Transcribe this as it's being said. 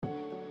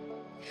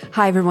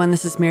Hi, everyone.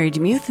 This is Mary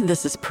DeMuth, and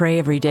this is Pray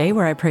Every Day,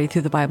 where I pray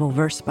through the Bible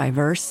verse by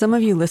verse. Some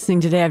of you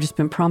listening today, I've just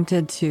been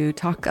prompted to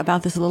talk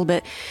about this a little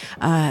bit.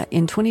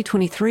 In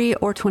 2023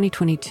 or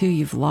 2022,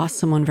 you've lost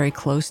someone very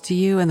close to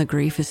you, and the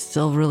grief is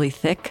still really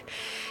thick.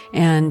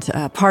 And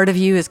part of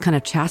you is kind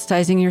of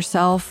chastising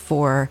yourself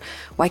for,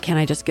 why can't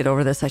I just get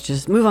over this? I should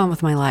just move on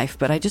with my life.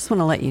 But I just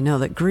want to let you know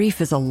that grief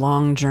is a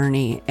long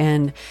journey,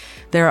 and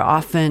there are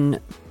often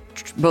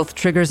both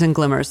triggers and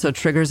glimmers. So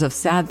triggers of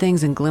sad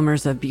things and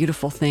glimmers of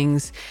beautiful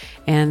things.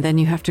 And then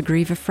you have to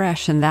grieve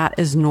afresh, and that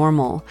is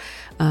normal.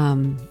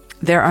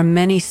 There are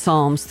many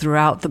psalms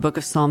throughout the book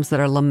of Psalms that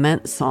are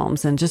lament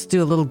psalms, and just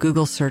do a little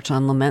Google search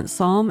on lament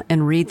psalm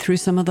and read through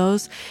some of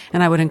those.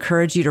 And I would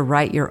encourage you to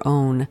write your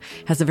own.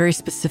 It has a very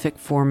specific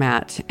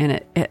format,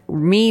 and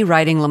me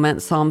writing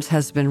lament psalms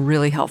has been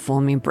really helpful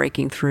in me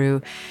breaking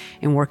through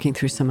and working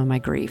through some of my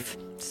grief.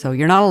 So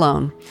you're not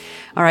alone.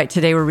 All right,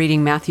 today we're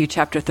reading Matthew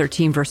chapter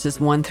 13, verses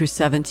 1 through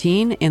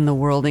 17 in the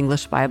World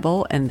English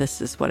Bible, and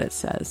this is what it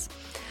says.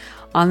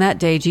 On that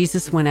day,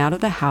 Jesus went out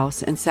of the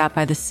house and sat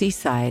by the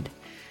seaside.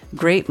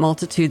 Great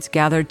multitudes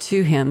gathered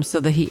to him,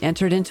 so that he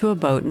entered into a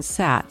boat and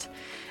sat,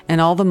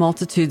 and all the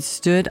multitudes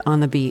stood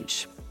on the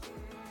beach.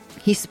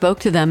 He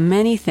spoke to them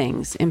many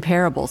things in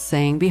parables,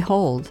 saying,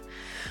 Behold,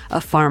 a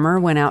farmer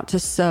went out to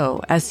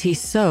sow. As he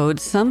sowed,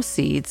 some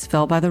seeds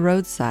fell by the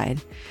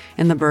roadside,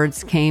 and the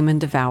birds came and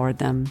devoured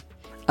them.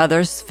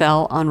 Others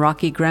fell on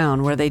rocky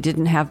ground where they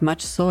didn't have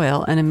much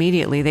soil, and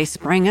immediately they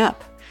sprang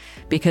up,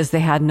 because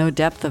they had no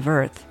depth of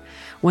earth.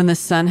 When the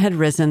sun had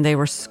risen, they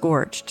were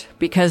scorched.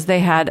 Because they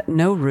had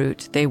no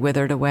root, they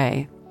withered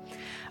away.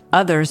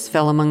 Others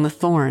fell among the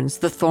thorns.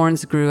 The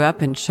thorns grew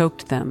up and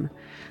choked them.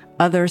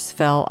 Others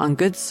fell on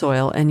good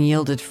soil and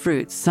yielded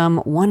fruit, some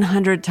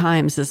 100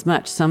 times as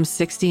much, some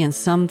 60 and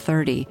some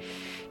 30.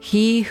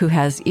 He who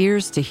has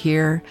ears to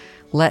hear,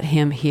 let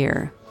him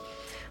hear.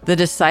 The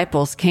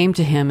disciples came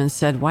to him and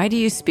said, Why do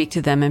you speak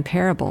to them in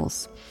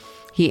parables?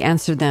 He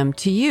answered them,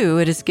 To you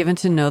it is given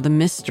to know the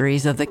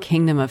mysteries of the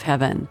kingdom of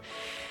heaven,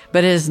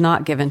 but it is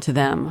not given to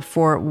them.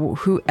 For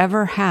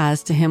whoever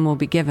has, to him will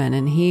be given,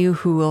 and he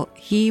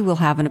will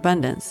have an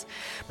abundance.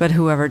 But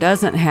whoever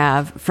doesn't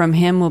have, from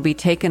him will be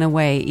taken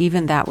away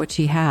even that which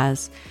he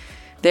has.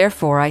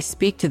 Therefore I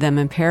speak to them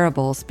in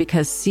parables,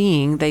 because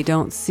seeing they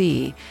don't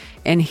see,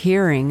 and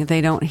hearing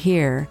they don't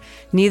hear,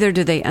 neither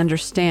do they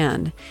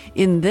understand.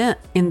 In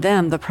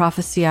them the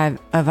prophecy of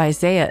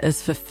Isaiah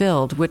is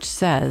fulfilled, which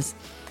says,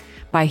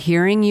 By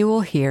hearing you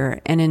will hear,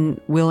 and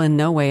will in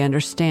no way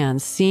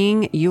understand.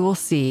 Seeing you will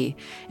see,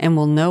 and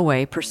will no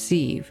way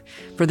perceive.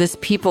 For this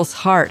people's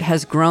heart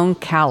has grown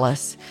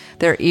callous.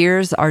 Their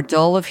ears are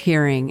dull of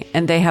hearing,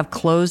 and they have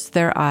closed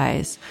their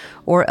eyes.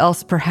 Or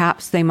else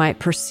perhaps they might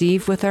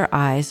perceive with their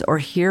eyes, or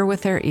hear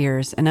with their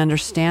ears, and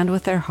understand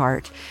with their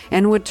heart,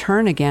 and would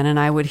turn again, and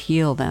I would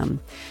heal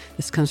them.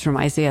 This comes from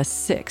Isaiah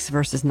 6,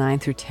 verses 9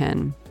 through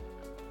 10.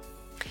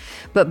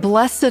 But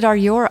blessed are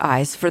your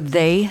eyes, for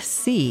they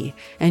see,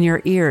 and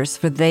your ears,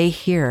 for they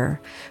hear.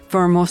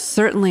 For most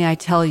certainly I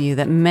tell you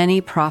that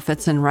many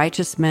prophets and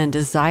righteous men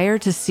desire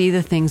to see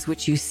the things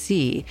which you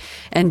see,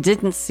 and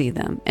didn't see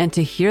them, and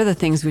to hear the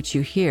things which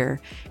you hear,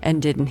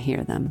 and didn't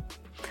hear them.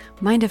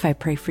 Mind if I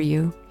pray for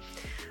you?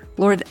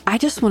 Lord, I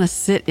just want to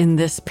sit in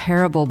this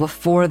parable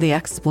before the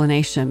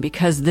explanation,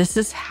 because this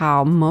is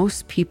how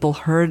most people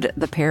heard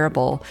the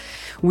parable.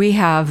 We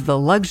have the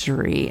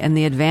luxury and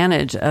the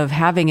advantage of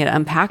having it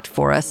unpacked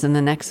for us in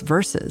the next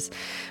verses.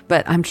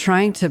 But I'm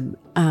trying to,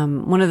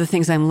 one of the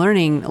things I'm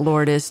learning,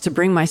 Lord, is to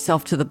bring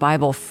myself to the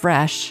Bible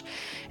fresh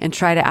and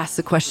try to ask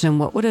the question,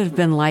 what would it have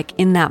been like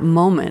in that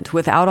moment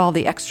without all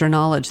the extra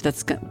knowledge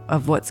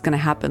of what's going to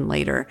happen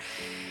later?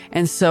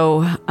 And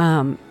so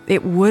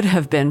it would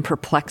have been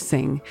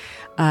perplexing.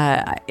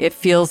 It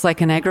feels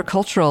like an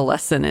agricultural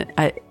lesson.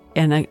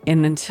 And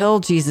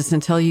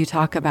until you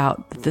talk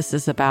about this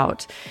is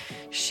about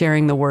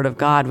sharing the word of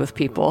God with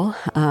people,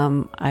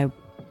 I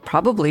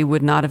probably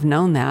would not have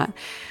known that.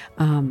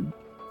 And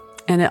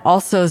it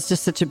also is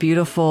just such a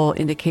beautiful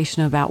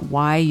indication about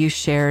why you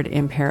shared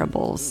in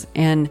parables.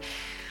 And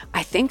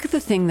I think the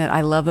thing that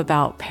I love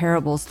about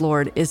parables,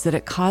 Lord, is that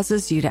it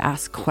causes you to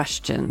ask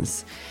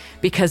questions,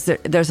 because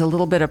there's a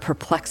little bit of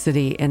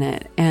perplexity in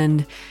it.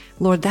 And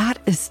Lord, that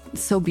is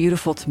so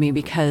beautiful to me,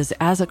 because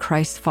as a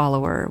Christ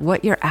follower,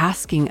 what you're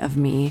asking of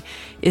me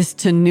is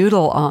to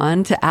noodle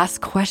on, to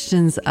ask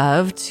questions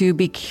of, to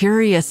be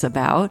curious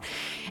about.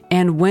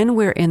 And when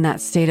we're in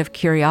that state of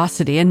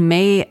curiosity, and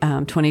may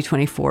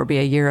 2024 be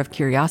a year of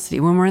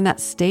curiosity, when we're in that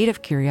state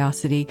of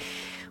curiosity,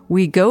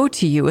 we go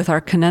to you with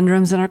our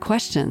conundrums and our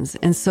questions.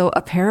 And so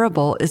a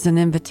parable is an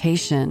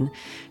invitation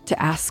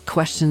to ask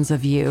questions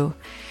of you.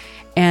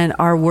 And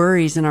our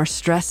worries and our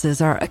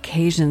stresses are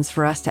occasions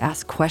for us to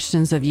ask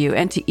questions of you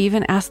and to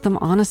even ask them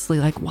honestly,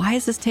 like, why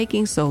is this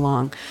taking so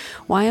long?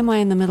 Why am I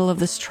in the middle of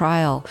this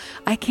trial?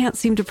 I can't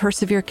seem to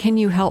persevere. Can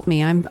you help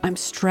me? I'm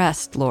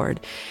stressed, Lord.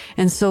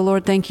 And so,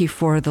 Lord, thank you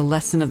for the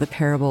lesson of the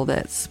parable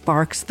that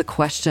sparks the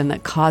question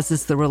that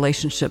causes the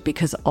relationship,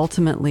 because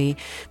ultimately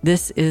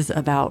this is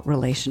about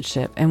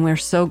relationship. And we're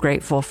so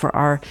grateful for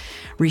our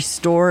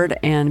restored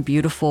and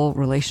beautiful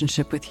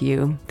relationship with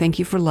you. Thank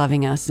you for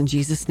loving us. In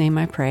Jesus' name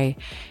I pray.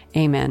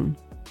 Amen.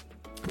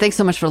 Thanks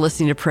so much for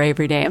listening to Pray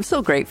Every Day. I'm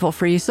so grateful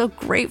for you, so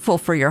grateful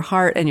for your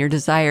heart and your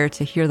desire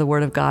to hear the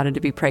word of God and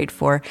to be prayed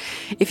for.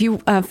 If you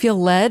feel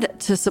led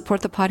to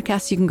support the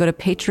podcast, you can go to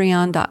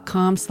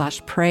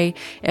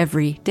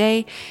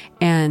patreon.com/prayeveryday,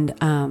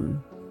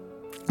 and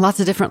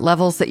lots of different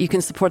levels that you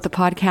can support the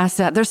podcast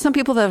at. There's some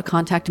people that have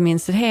contacted me and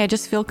said, hey, I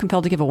just feel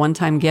compelled to give a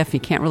one-time gift. You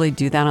can't really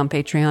do that on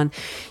Patreon.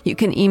 You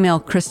can email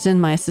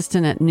Kristen, my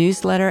assistant, at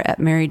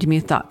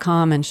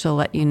newsletter@marydemuth.com, and she'll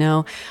let you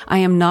know. I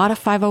am not a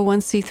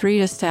 501c3,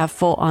 just to have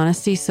full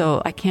honesty,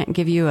 so I can't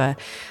give you a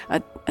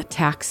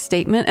tax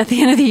statement at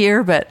the end of the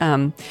year, but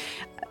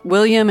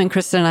William and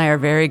Kristen and I are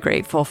very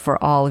grateful for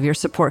all of your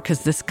support,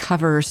 because this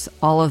covers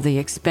all of the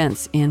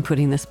expense in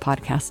putting this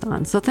podcast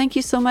on. So thank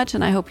you so much,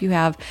 and I hope you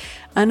have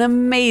an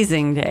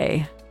amazing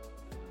day.